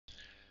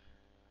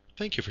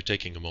Thank you for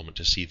taking a moment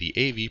to see the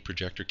AV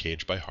projector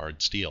cage by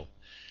Hard Steel.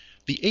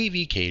 The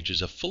AV cage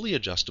is a fully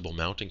adjustable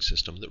mounting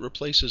system that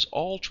replaces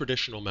all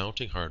traditional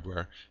mounting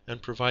hardware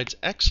and provides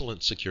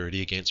excellent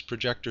security against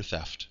projector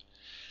theft.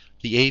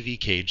 The AV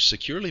cage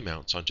securely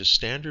mounts onto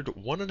standard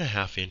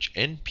 1.5-inch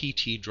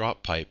NPT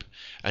drop pipe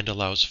and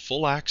allows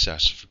full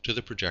access to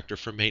the projector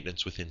for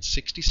maintenance within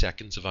 60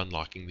 seconds of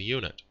unlocking the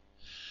unit.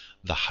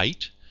 The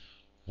height,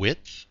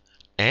 width,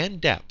 and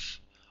depth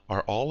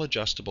are all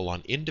adjustable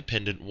on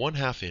independent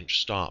 1/2-inch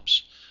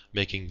stops,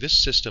 making this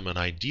system an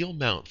ideal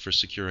mount for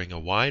securing a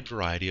wide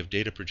variety of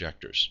data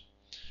projectors.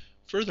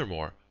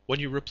 Furthermore, when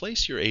you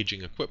replace your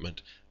aging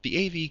equipment, the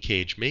AV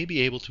cage may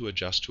be able to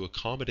adjust to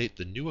accommodate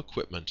the new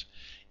equipment,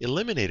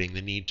 eliminating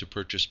the need to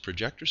purchase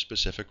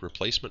projector-specific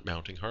replacement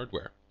mounting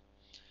hardware.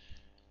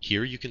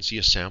 Here you can see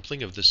a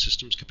sampling of the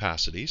system's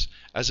capacities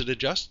as it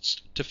adjusts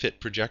to fit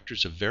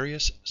projectors of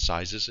various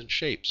sizes and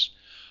shapes.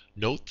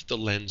 Note that the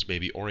lens may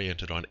be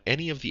oriented on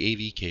any of the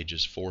AV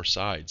cage's 4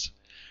 sides.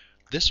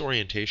 This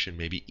orientation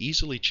may be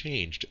easily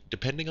changed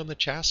depending on the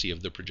chassis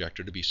of the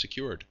projector to be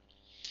secured.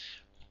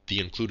 The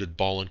included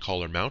ball and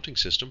collar mounting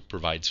system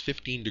provides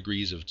 15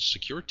 degrees of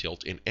secure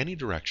tilt in any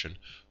direction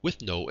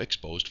with no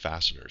exposed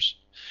fasteners,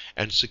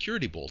 and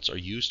security bolts are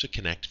used to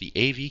connect the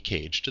AV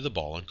cage to the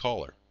ball and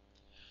collar.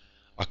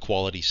 A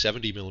quality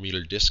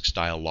 70mm disc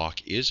style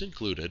lock is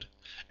included,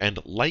 and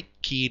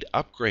light-keyed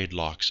upgrade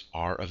locks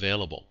are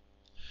available.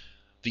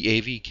 The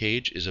AV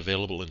cage is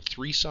available in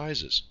 3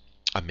 sizes: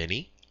 a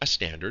mini, a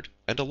standard,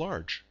 and a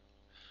large.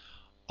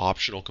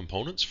 Optional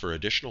components for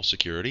additional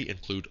security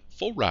include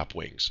full wrap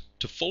wings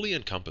to fully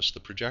encompass the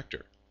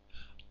projector,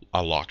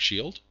 a lock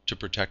shield to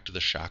protect the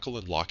shackle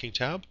and locking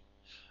tab,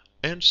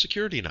 and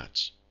security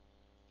nuts.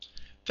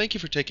 Thank you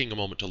for taking a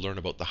moment to learn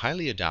about the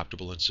highly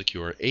adaptable and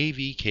secure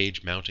AV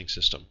cage mounting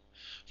system.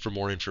 For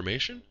more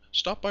information,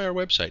 stop by our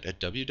website at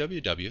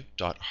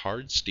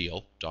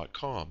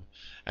www.hardsteel.com,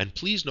 and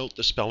please note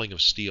the spelling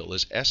of steel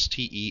is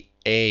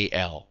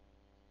S-T-E-A-L.